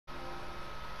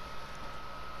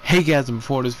Hey guys, and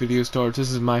before this video starts,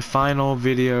 this is my final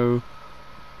video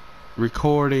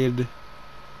recorded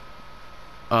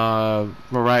for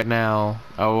right now.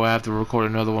 I will have to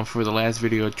record another one for the last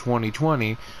video of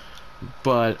 2020,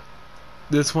 but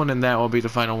this one and that will be the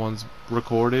final ones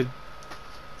recorded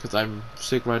because I'm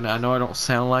sick right now. I know I don't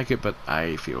sound like it, but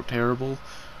I feel terrible,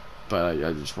 but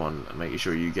I just want to make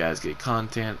sure you guys get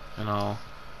content and all.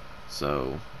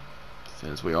 So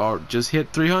since we are just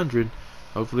hit 300,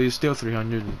 hopefully it's still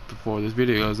 300 before this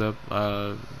video goes up.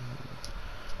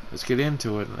 Let's get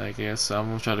into it. I guess I'm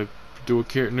gonna try to do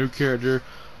a new character.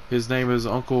 His name is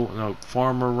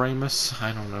Farmer Ramus.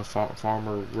 I don't know,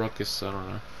 Farmer Ruckus. I don't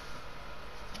know.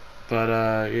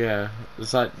 But yeah,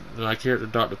 it's like my character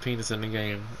Dr. Penis in the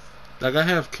game. Like I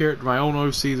have my own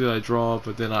OC that I draw,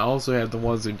 but then I also have the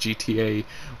ones in GTA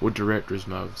with director's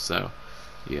mode. So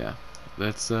yeah,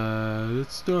 let's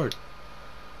start.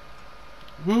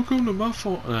 Welcome to my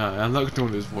farm. I'm not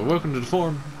doing this boy. Welcome to the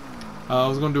farm. I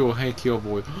was gonna do a Hank Hill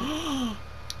boy.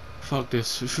 Fuck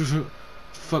this.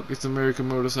 Fuck this American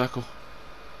motorcycle.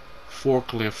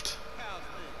 Forklift.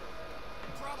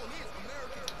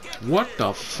 What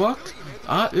the fuck?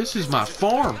 This is my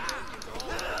farm.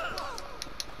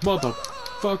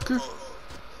 Motherfucker.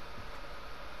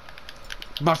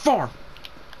 My farm.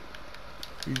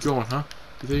 You going, huh?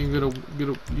 You think you're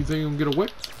gonna get away?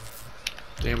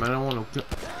 Damn, I don't want to.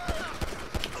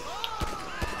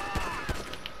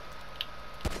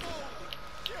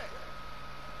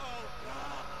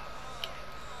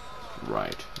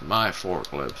 Right, my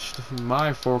forklift.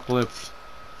 My forklift.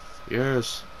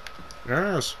 Yes.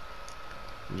 Yes.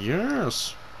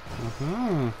 Yes.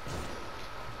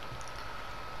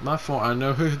 My farm. I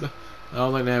know who I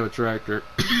don't think they have a tractor.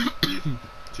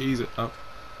 Jesus. Oh.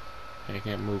 I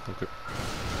can't move. Okay.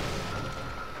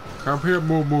 Come here,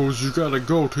 moooos. You gotta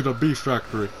go to the beef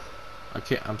factory. I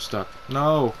can't. I'm stuck.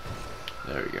 No.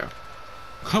 There we go.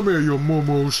 Come here, you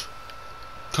moooos.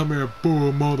 Come here,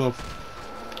 boo mother.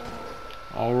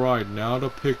 Alright, now to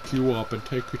pick you up and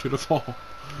take you to the farm.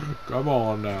 Come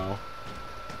on now.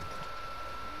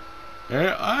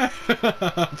 Yeah, I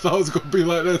thought it was gonna be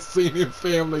like that scene in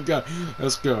Family Guy.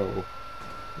 Let's go.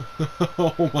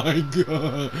 Oh my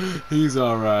god. He's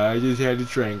alright. I just had to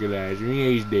tranquilize him.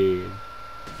 He's dead.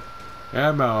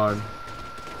 Come on.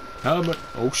 Helmet.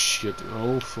 Oh shit.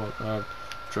 Oh fuck.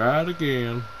 Try it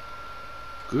again.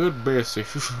 Good Bessie.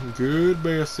 Good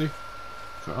Bessie.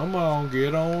 Come on.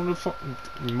 Get on the fucking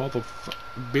motherfucker.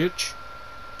 Bitch.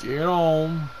 Get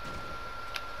on.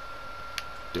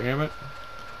 Damn it.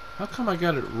 How come I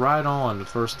got it right on the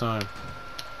first time?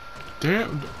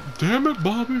 Damn it,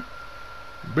 Bobby.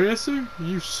 Bessie,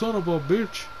 you son of a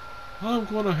bitch. I'm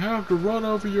gonna have to run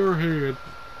over your head.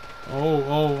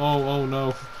 Oh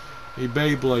no. He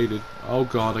Beybladed. Oh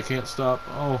god, I can't stop.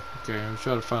 Oh, okay, I'm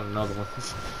trying to find another one.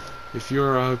 If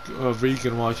you're a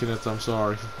vegan watching this, I'm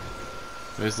sorry.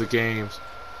 It's the games.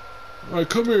 Alright,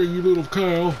 come here, you little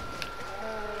cow.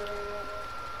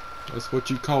 That's what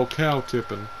you call cow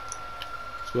tipping.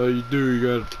 That's what you do,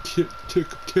 you gotta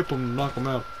tip them and knock them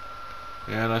out.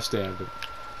 And I stabbed him.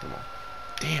 Come on.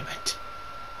 Damn it.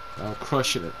 I'm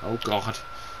crushing it. Oh god.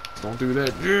 Don't do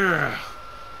that. Yeah.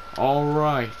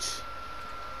 Alright.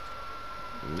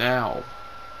 Now.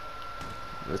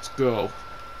 Let's go.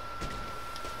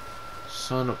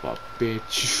 Son of a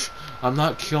bitch. I'm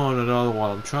not killing another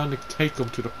one. I'm trying to take them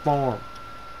to the farm.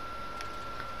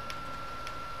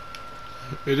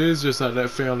 It is just like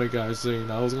that Family Guy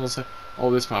scene. I was gonna say,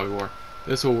 oh, this probably work.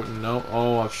 This will no.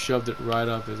 Oh, I've shoved it right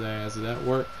up his ass. Did that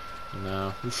work?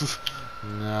 No.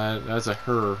 Nah, that's a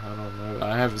her. I don't know.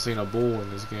 I haven't seen a bull in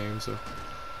this game, so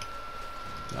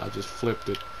I just flipped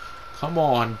it. Come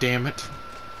on, damn it!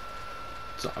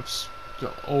 Stop.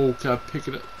 Oh, can I pick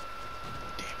it up?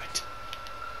 Damn it!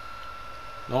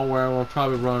 Don't worry, I'm gonna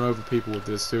probably run over people with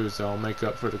this too, so I'll make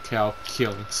up for the cow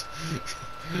killings.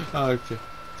 Okay,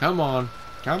 come on,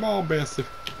 Bessie,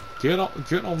 get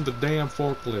on the damn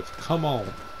forklift. Come on.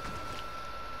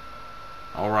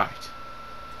 All right.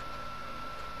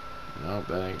 No,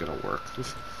 that ain't gonna work.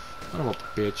 Son of a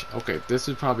bitch. Okay, this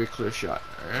is probably a clear shot.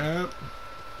 Yep.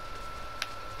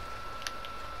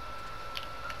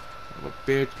 Son of a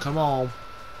bitch, come on.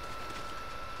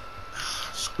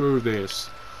 Screw this.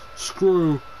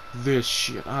 Screw this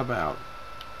shit. I'm out.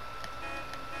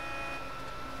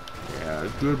 Yeah,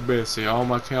 good Bessie. All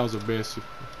my cows are Bessie.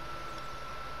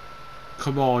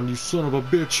 Come on, you son of a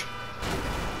bitch.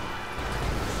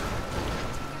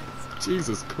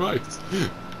 Jesus Christ.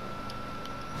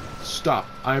 Stop.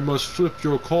 I must flip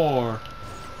your car.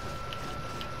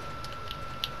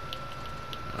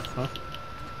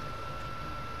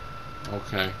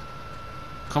 Okay.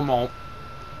 Come on.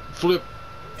 Flip.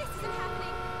 This isn't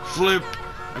happening. Flip.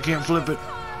 I can't flip it.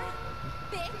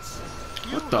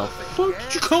 Bitch. What the fuck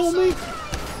did you call me?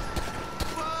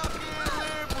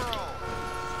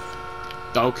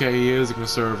 Okay, he is a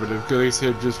conservative, because he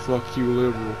said just fuck you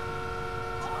liberal.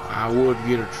 I would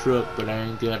get a truck, but I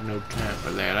ain't got no time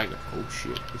for that. I got, oh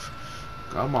shit.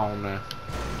 Come on now.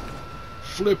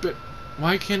 Flip it.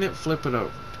 Why can't it flip it over?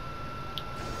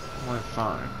 Alright,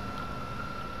 fine.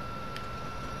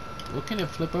 What can it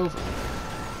flip over?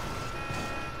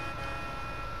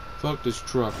 Fuck this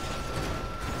truck.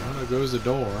 Well, there goes the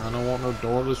door. I don't want no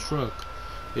doorless truck.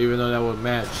 Even though that would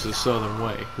match the southern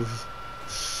way.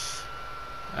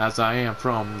 As I am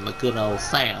from the good old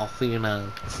South, you know.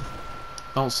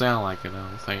 Don't sound like it, I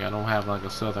don't think. I don't have like a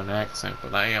southern accent,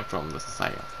 but I am from the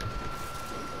South.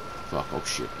 Fuck, oh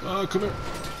shit. Oh, come here.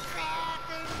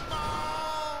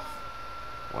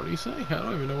 What do you say? I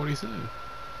don't even know what he's saying.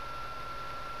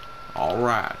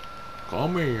 Alright.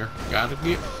 Come here. Gotta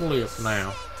get flipped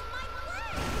now.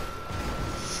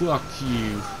 Fuck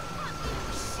you.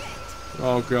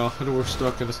 Oh god, we're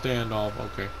stuck in a standoff.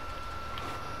 Okay.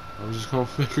 I'm just gonna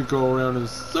make it go around in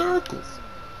circles.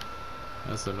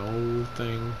 That's an old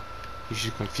thing.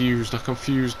 She's confused. I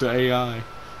confused the AI.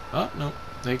 Oh, no.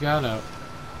 They got out.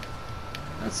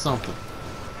 That's something.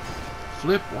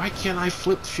 Flip. Why can't I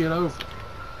flip shit over?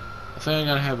 I think I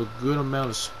gotta have a good amount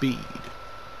of speed.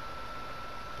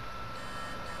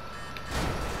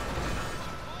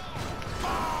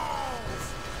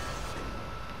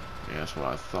 Yeah, that's what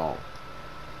I thought.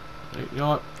 You know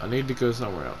what? I need to go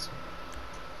somewhere else.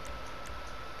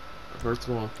 First,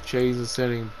 I'm gonna change the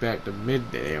setting back to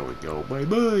midday. There we go. Bye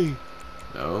bye.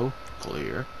 No,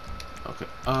 clear. Okay.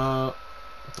 All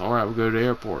right. We'll go to the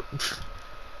airport.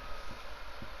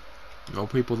 No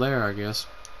people there, I guess.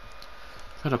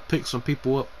 Try to pick some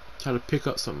people up. Try to pick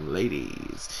up some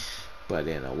ladies, but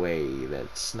in a way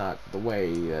that's not the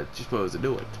way that you're supposed to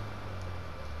do it.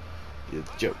 It's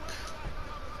a joke.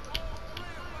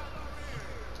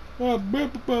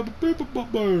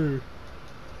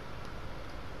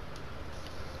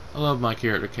 I love my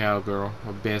character, Cowgirl,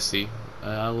 or Bessie.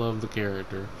 I love the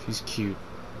character. She's cute.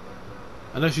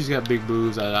 I know she's got big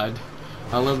boobs. I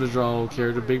love to draw a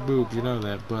character big boobs, you know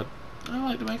that, but I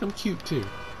like to make them cute too.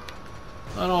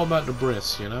 Not all about the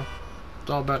breasts, you know.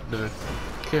 It's all about the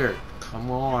character.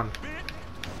 Come on.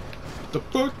 The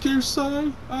fuck you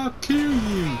say? I'll kill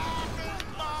you.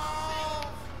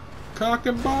 Cock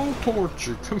and ball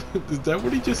torture. Come on. Is that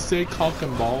what he just said? Cock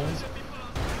and balls?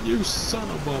 You son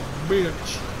of a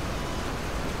bitch.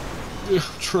 I'll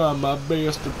try my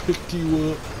best to pick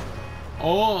you up.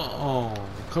 Oh,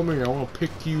 come here. I want to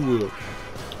pick you up.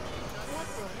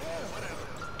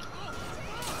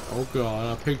 Oh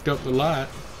god, I picked up the light.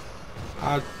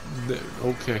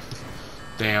 Okay.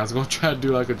 Damn, I was gonna try to do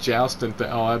like a jousting thing.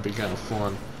 Oh, that'd be kind of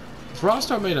fun. If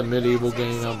Rockstar made a medieval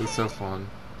game, that'd be so fun.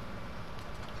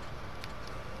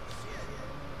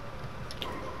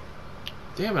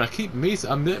 Damn it, I keep missing.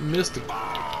 I missed it. Come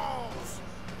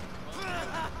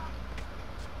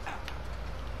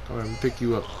here, let me pick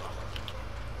you up.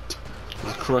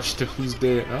 I crushed him. He's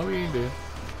dead. Oh, he ain't dead.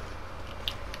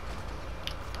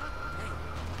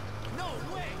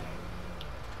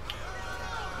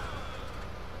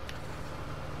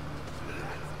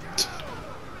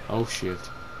 Oh shit.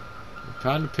 I'm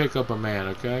trying to pick up a man,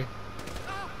 okay?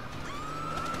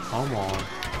 Come on.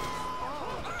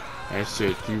 That's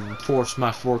it. You forced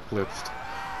my forklift.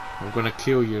 I'm gonna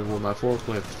kill you with my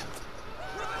forklift.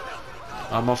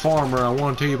 I'm a farmer. I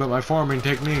want to tell you about my farming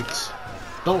techniques.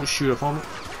 Don't shoot a farmer.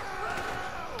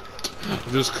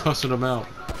 I'm just cussing him out.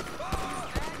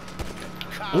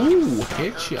 Ooh,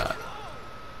 headshot.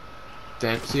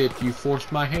 That's it. You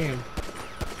forced my hand.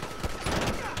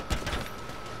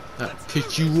 I'll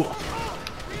pick you up.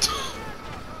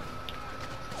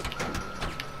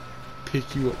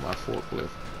 Pick you up, my forklift.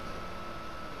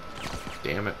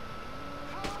 Damn it.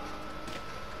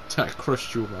 I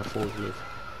crushed you with my forklift.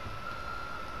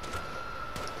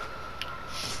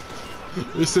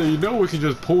 They say, you know, we can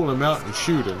just pull him out and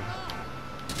shoot him.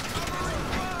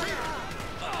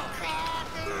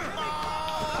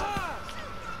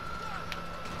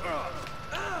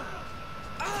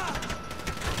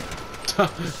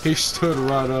 He stood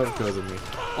right up because of me.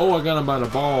 Oh, I got him by the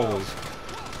balls.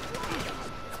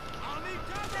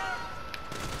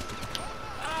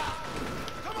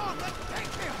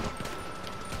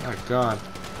 My God.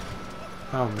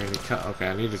 How many okay,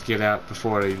 I need to get out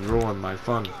before they ruin my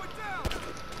fun.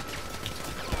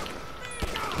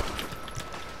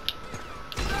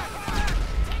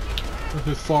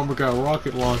 This farmer got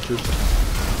rocket launchers.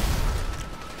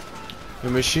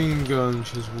 The machine gun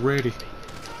is ready.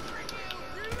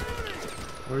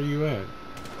 Where are you at?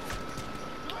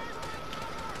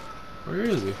 Where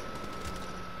is he?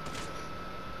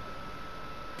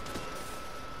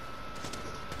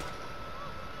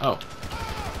 Oh.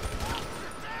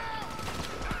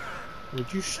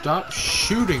 Would you stop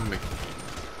shooting me?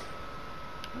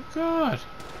 Oh God.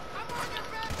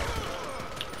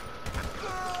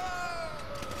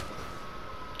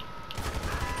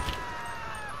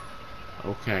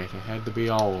 Okay, it had to be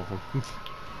all of them.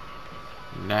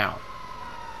 Now.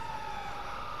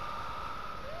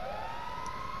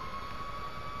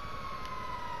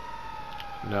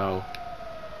 No.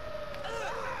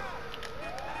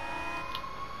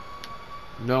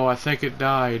 No, I think it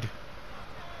died.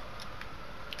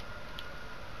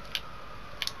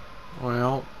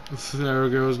 Well, there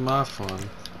goes my fun.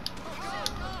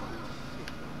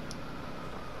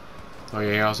 Oh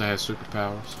yeah, he also has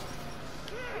superpowers.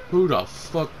 Who the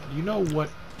fuck? You know what?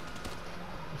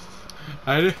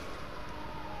 I'll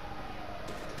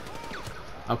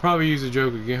probably use a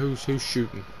joke again. Who's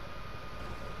shooting?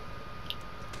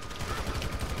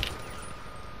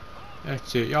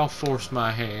 That's it. Y'all forced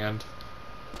my hand.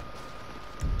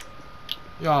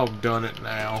 Y'all done it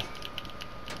now.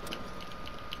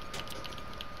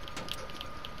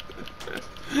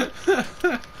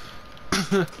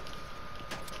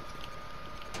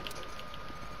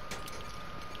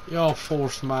 Y'all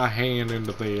forced my hand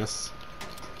into this.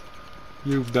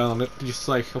 You've done it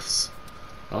yourselves.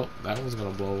 Oh, that was gonna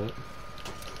blow up.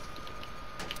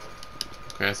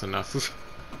 Okay, that's enough.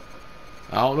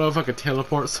 I don't know if I could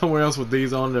teleport somewhere else with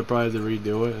these on. They'll probably have to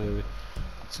redo it. And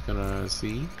just gonna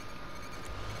see.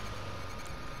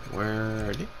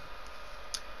 Where did?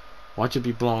 Watch it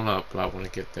be blown up, but I want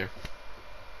to get there.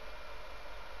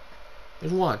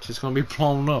 And watch, it's gonna be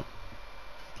blown up.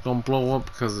 It's gonna blow up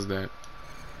because of that.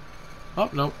 Oh,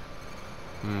 nope.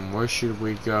 Where should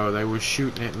we go? They were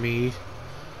shooting at me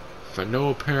for no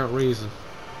apparent reason.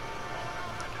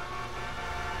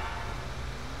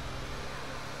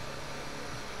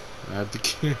 I have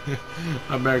to.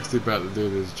 I'm actually about to do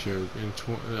this joke.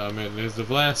 I mean, it's the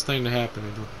last thing to happen.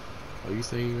 Oh, you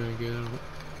think you're gonna get out of it?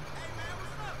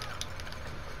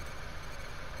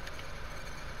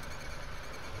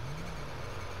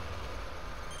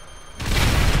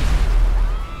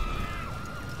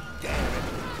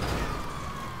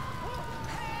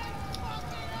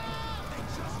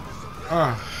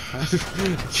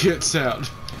 Gets out.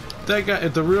 That guy,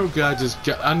 if the real guy just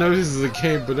got, I know this is a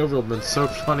game, but it would have been so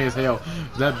funny as hell.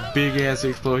 That big ass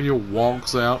explosion, he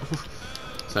walks out.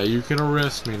 So you can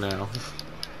arrest me now.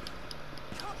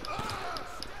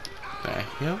 The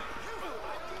hell?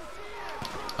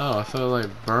 Oh, I thought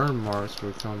like burn marks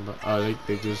were coming back. Oh,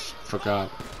 they just forgot.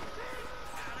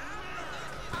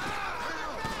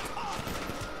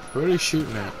 Who are they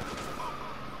shooting at?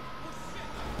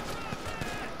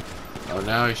 Oh,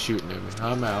 now he's shooting at me.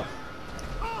 I'm out.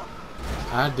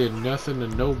 I did nothing to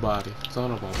nobody.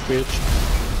 Son of a bitch.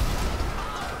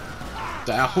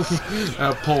 That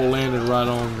pole landed right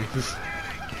on me.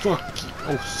 Fuck you.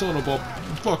 Oh, son of a...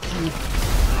 Fuck you.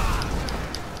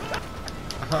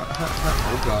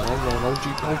 Oh god, oh no,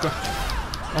 oh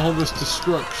god. All this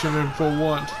destruction and for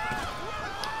what?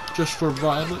 Just for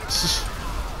violence?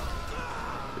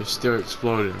 It's still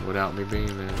exploding without me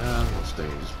being there. Nah, I'm gonna stay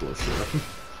and just blow shit up.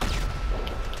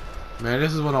 Man,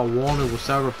 this is what I wanted with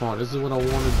Cyberpunk. This is what I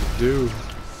wanted to do.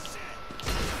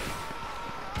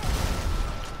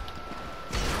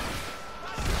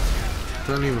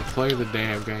 Couldn't even play the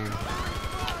damn game.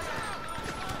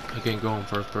 I can't go in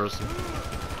first person.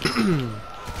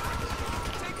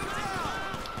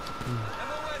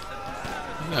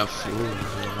 I got fluid.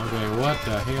 Okay, what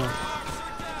the hell?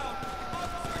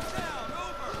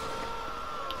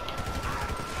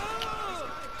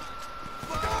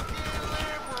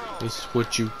 This is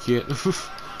what you get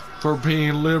for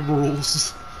being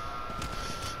liberals.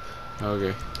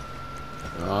 Okay.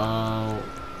 Oh.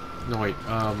 No, wait.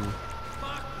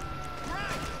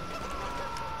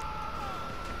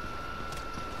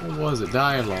 What was it?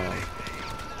 Dialogue.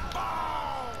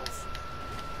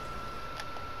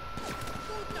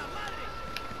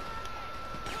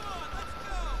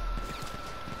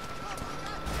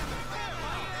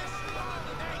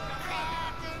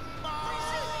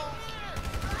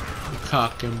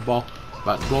 Cock and ball,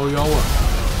 about to blow you all up.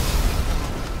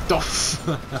 That's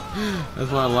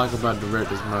what I like about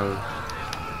director's mode.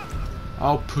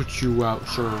 I'll put you out,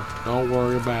 sir. Don't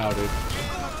worry about it.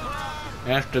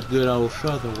 That's the good old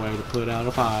southern way to put out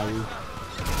a fire.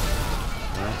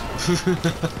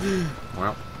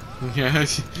 Well, yeah.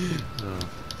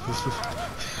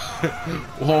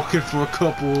 Walking for a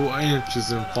couple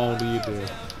inches and fall to your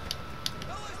death.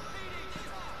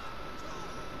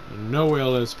 No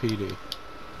LSPD.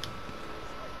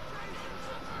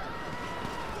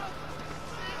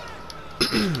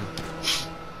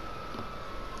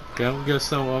 Okay, I'm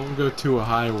gonna go to a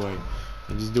highway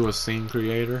and just do a scene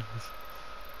creator.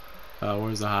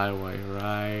 Where's the highway?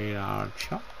 Right on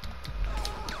top.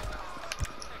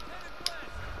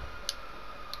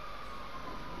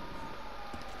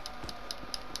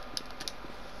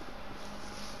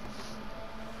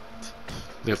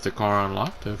 Left the car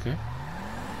unlocked, okay.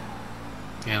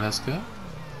 Yeah, let's go.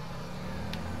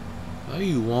 Oh,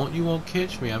 you won't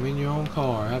catch me. I'm in your own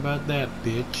car. How about that,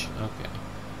 bitch? Okay.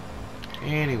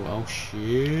 Anyway, oh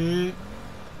shit.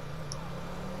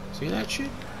 See that shit?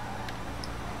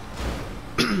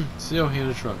 Still hit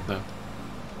a truck though.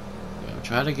 Yeah,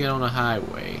 try to get on a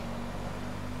highway.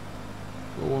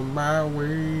 Going my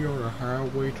way on a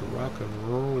highway to rock and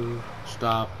roll.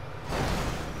 Stop.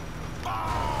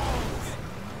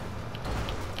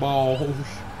 Balls.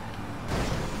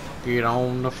 Get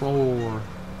on the floor.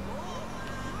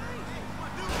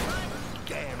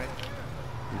 Damn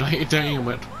it. Damn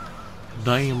it.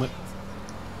 Damn it.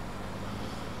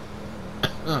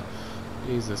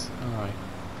 Jesus. Alright.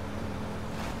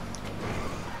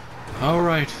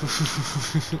 Alright.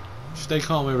 Stay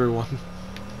calm, everyone.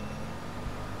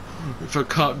 If a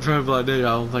cop drove like that, I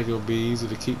don't think it'll be easy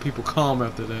to keep people calm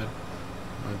after that.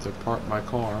 I have to park my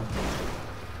car.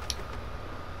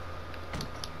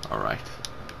 Alright.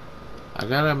 I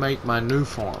gotta make my new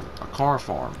farm. A car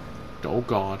farm. Oh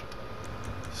god.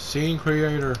 Scene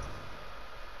creator.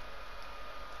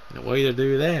 The way to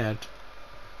do that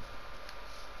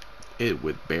is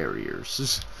with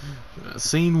barriers.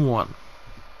 Scene 1.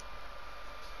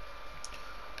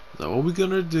 So what we're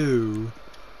gonna do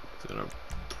is gonna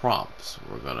prompts.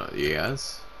 We're gonna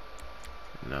yes.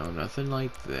 No, nothing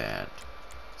like that.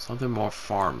 Something more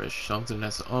farmish. Something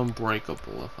that's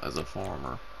unbreakable as a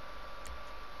farmer.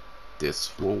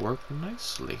 This will work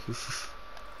nicely.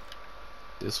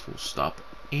 This will stop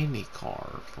any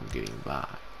car from getting by.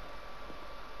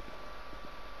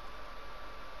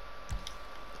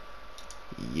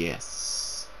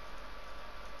 Yes.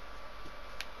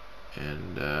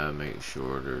 And make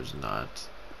sure there's not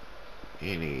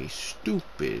any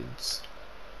stupids.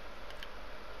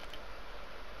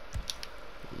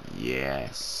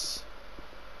 Yes.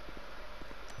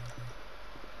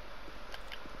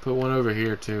 Put one over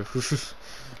here too.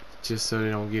 Just so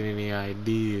they don't get any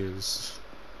ideas.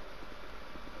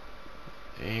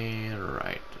 And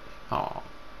right. Huh.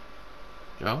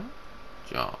 Jump.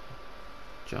 Jump.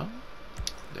 Jump.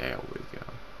 There we go.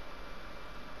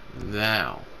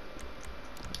 Now.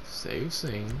 Save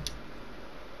scene.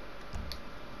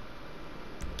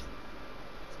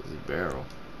 This is a barrel.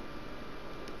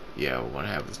 Yeah, we want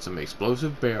to have some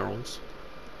explosive barrels.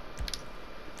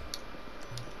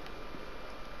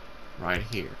 Right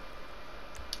here.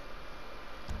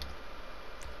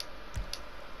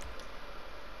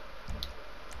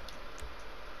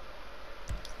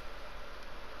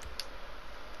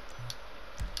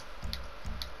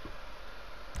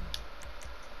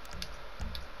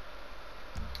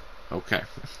 Okay.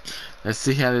 Let's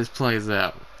see how this plays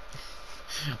out.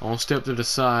 I want to step to the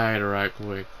side right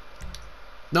quick.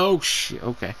 No shit.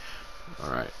 Okay.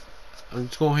 Alright.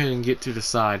 Let's go ahead and get to the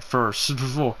side first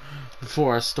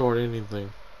before I start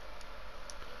anything.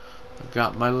 I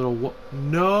got my little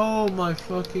no, my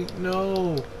fucking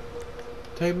no.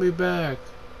 Take me back.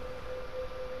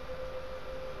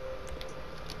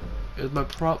 Is my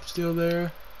prop still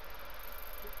there?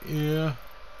 Yeah.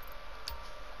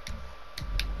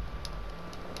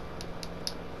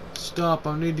 Stop,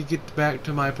 I need to get back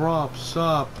to my props.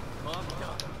 Stop.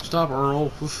 Stop,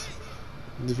 Earl.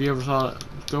 If you ever saw it,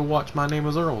 go watch My Name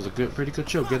is Earl. It's a pretty good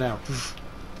show. Get out.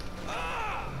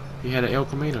 He had an El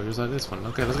Camino just like this one.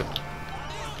 Okay, let's go.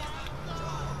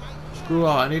 Screw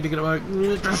off. I need to get back.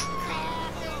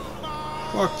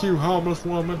 Fuck you, homeless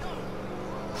woman.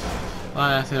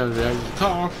 I have that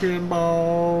talking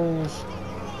balls.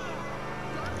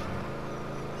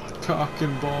 Cock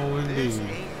and ball indeed.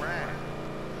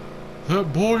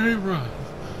 That boy ain't right.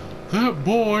 That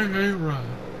boy ain't right.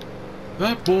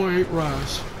 That boy ain't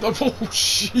right. Oh,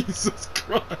 Jesus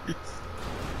Christ.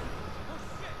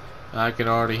 I can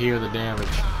already hear the damage.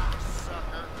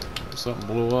 Something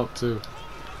blew up too.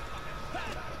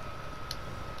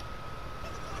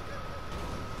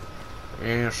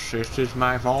 Yes, this is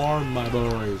my farm, my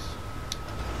boys.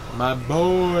 My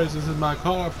boys, this is my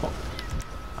car farm.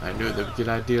 I knew they would get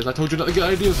ideas. I told you not to get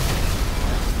ideas.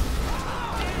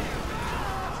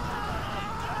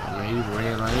 I mean, he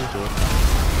ran right into it.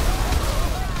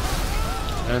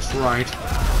 That's right.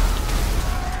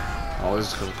 Oh,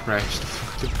 this is gonna crash the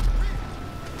fucking.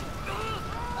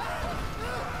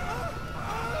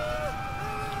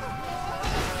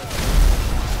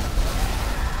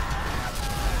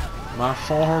 My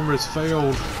farm has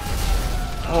failed.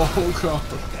 Oh god.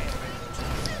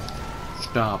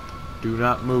 Stop. Do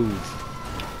not move.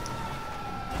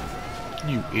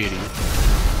 You idiot.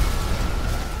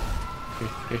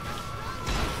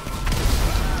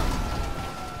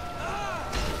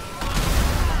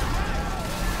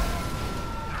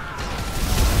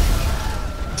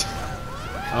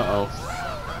 Uh-oh.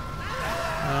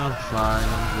 I'm fine.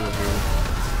 I'm good here.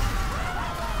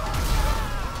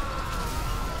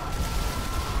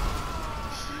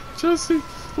 Jesse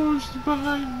pushed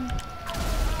behind me.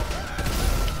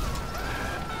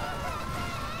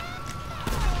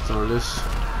 Throw this.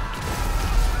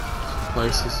 Some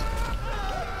places.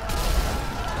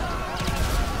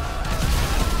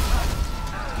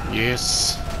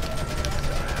 Yes.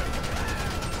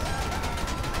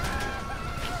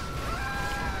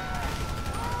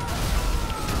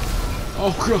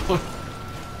 Oh god.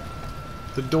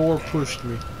 The door pushed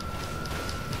me.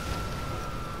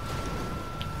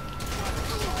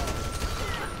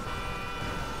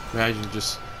 Imagine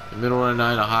just in the middle of the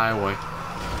night, a highway.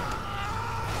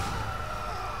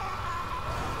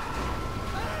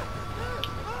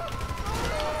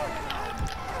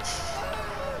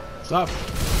 Stop.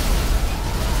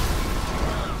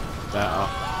 That up.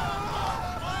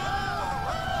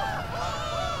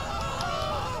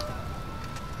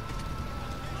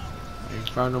 Ain't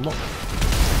found no more.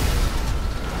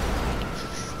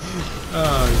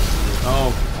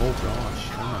 Oh gosh.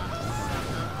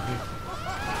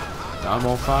 I'm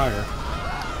on fire.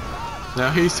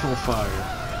 Now he's on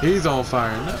fire. He's on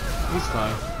fire. No, he's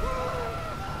fine.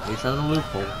 He found a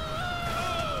loophole.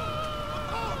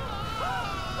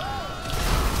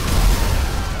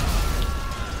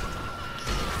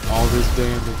 All this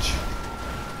damage.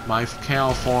 My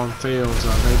cow farm fails.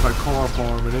 I made my car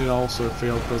farm and it also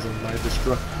failed because of my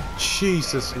destruction.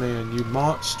 Jesus, man, you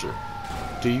monster.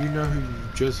 Do you know who you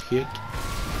just hit?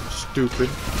 Stupid.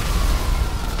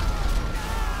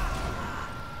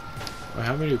 Well,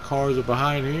 how many cars are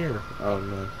behind here? Oh,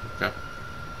 no. Okay.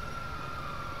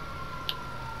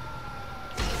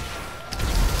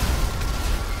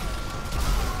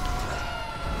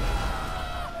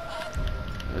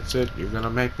 That's it. You're gonna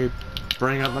make me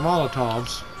bring up the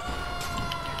Molotovs.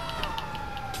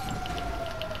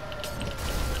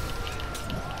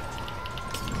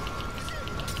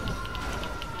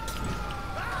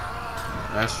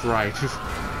 That's right.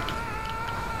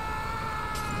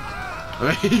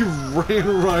 He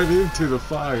ran right into the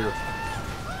fire.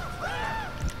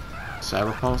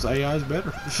 Cyberpunk's AI is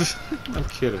better. I'm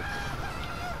kidding.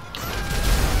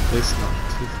 It's not.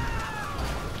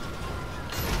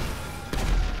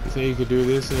 You think you could do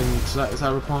this in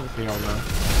Cyberpunk? Hell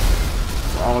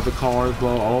no. All the cars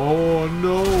blow. Oh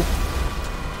no!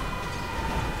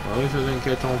 Well, at least it didn't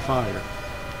catch on fire.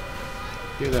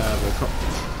 Get out of the car.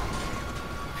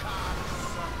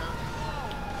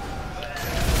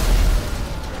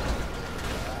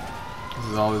 This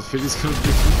is all this video's gonna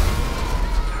be.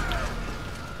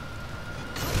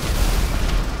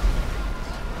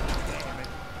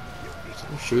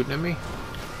 Someone shooting at me?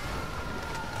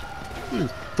 You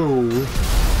fool.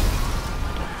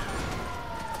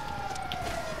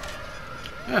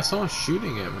 Yeah, someone's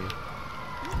shooting at me.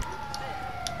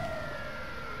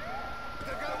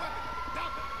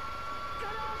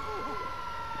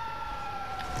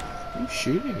 Who's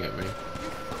shooting at me?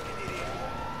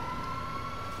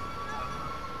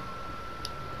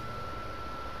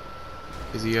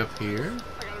 Is he up here?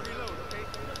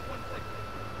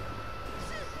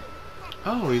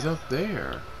 Oh, he's up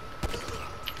there.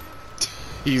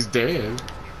 He's dead.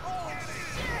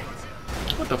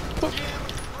 What the fuck?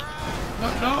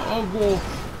 No, oh, well.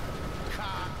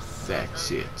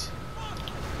 That's it.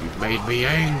 You've made me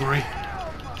angry.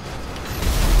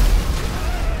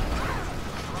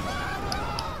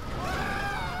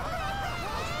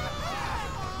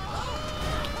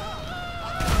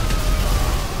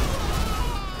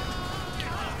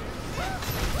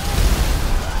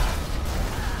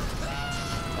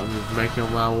 I'm just making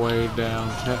my way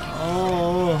downtown.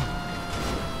 Oh!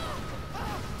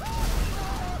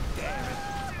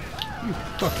 You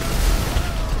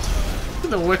fucking...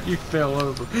 The way you fell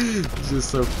over. It's just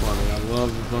so funny. I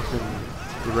love the fucking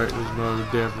director's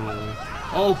mode, definitely.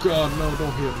 Oh god, no,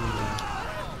 don't hit me now.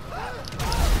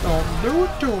 Don't do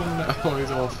it to him now. Oh,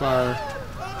 he's on fire.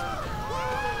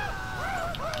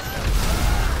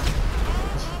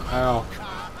 Ow.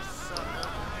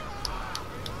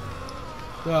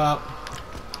 Stop.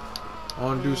 I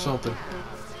want to do something.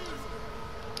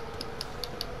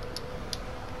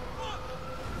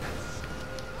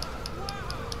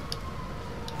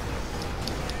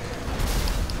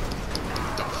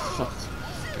 What the fuck?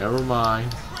 Never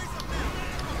mind.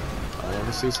 I want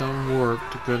to see something work.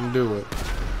 Couldn't do it.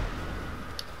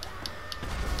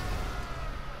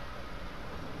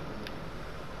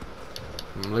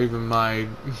 I'm leaving my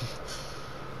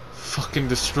fucking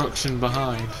destruction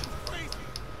behind.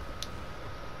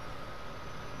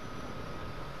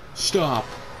 Stop!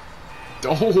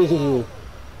 Oh!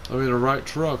 I'm in the right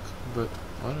truck, but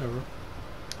whatever.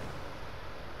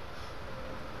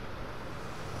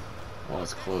 Oh,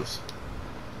 it's close.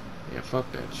 Yeah,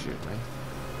 fuck that shit, man.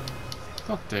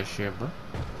 Fuck that shit, bro.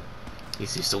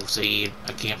 This is so sad.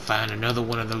 I can't find another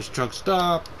one of those trucks.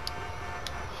 Stop!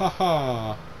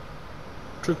 Haha!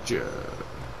 Tricked ya.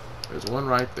 There's one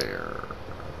right there.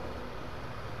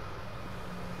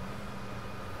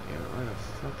 Yeah, where the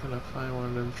fuck can I find one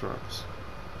of them trucks?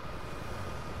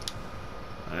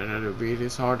 I didn't know it'd be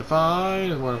this hard to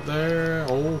find. There's one up there.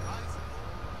 Oh.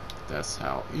 That's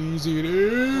how easy it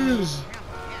is.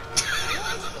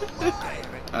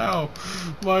 Ow.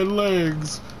 My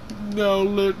legs. Now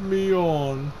let me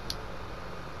on.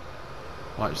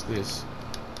 Watch this.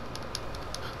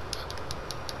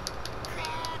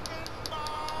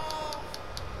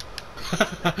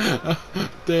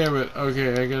 Damn it.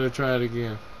 Okay, I gotta try it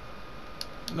again.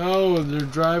 No, they're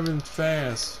driving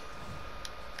fast.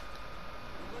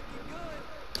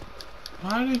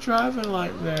 Why are they driving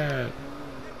like that?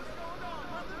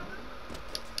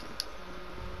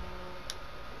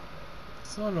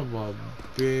 Son of a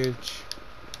bitch.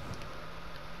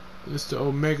 It's the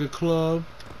Omega Club.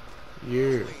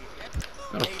 Yeah.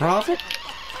 Got a problem?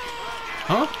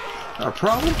 Huh? Got a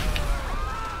problem?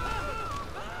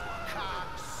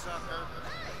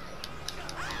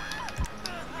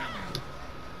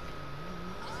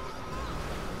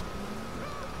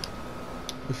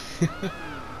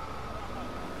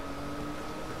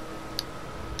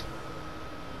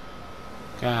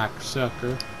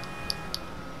 Cocksucker.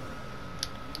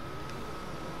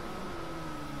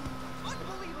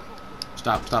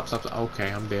 Stop, stop, stop.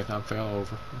 Okay, I'm dead. I fell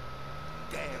over.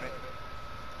 Damn it.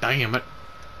 Damn it.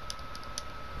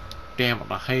 Damn it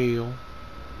to hell.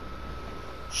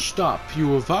 Stop.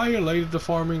 You have violated the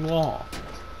farming law.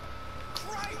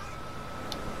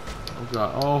 Oh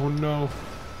god. Oh no.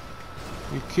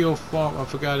 You killed farm. I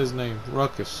forgot his name.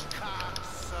 Ruckus.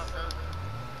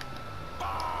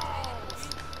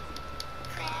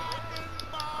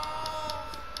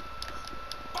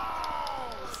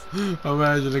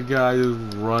 Imagine a guy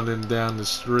just running down the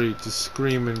street, just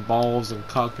screaming balls and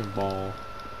cock and ball.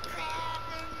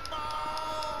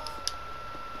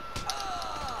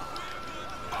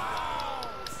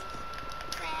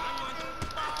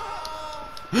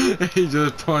 He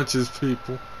just punches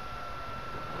people.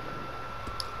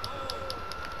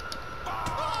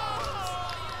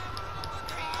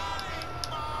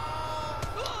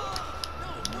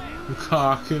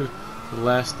 Cock, the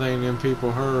last thing them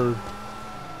people heard.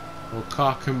 Or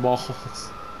cock and balls.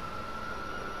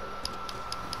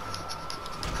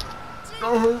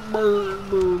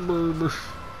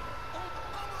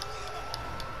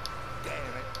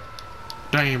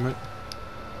 Damn it.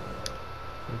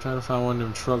 I'm trying to find one of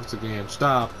them trucks again.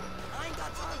 Stop.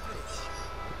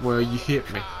 Well, you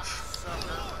hit me.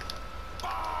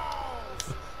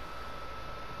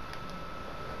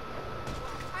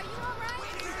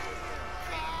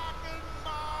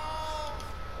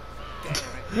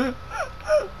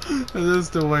 That's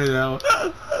the way that.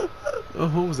 Oh,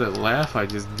 what was that laugh I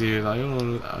just did? I don't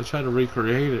know. I tried to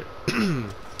recreate it.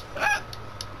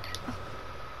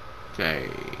 Okay.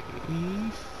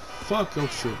 Fuck. Oh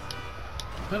shit.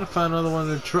 I'm trying to find another one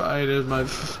to try. There's my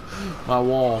my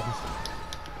wall.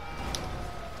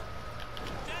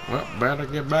 Well, better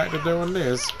get back to doing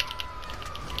this.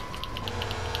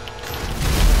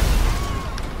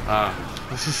 Ah.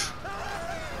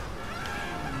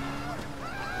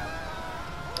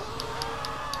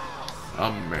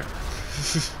 America.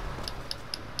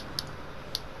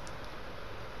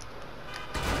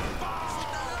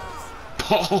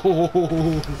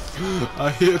 Oh,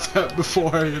 I hit that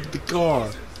before I hit the car.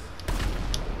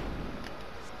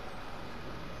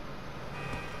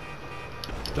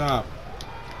 Stop.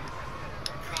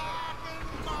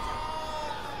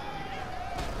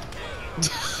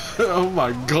 Oh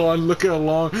my god, look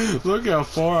how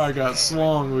far I got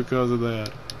slung because of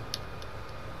that.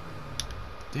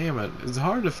 Damn it, it's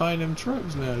hard to find them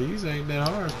trucks now. These ain't that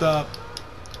hard. Stop.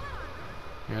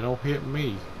 Yeah, don't hit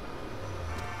me.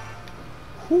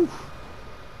 Whew.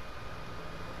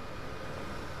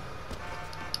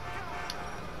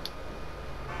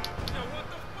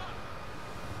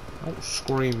 Don't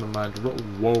scream in my throat.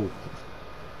 Whoa.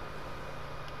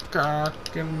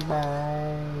 Cock and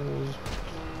balls.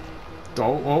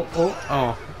 Oh, oh, oh,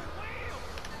 oh.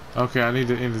 Okay, I need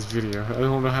to end this video. I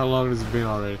don't know how long this has been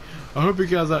already. I hope you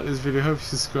guys like this video. I hope you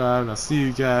subscribe, and I'll see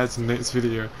you guys in the next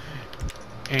video.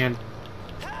 And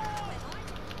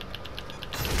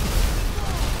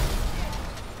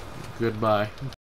goodbye.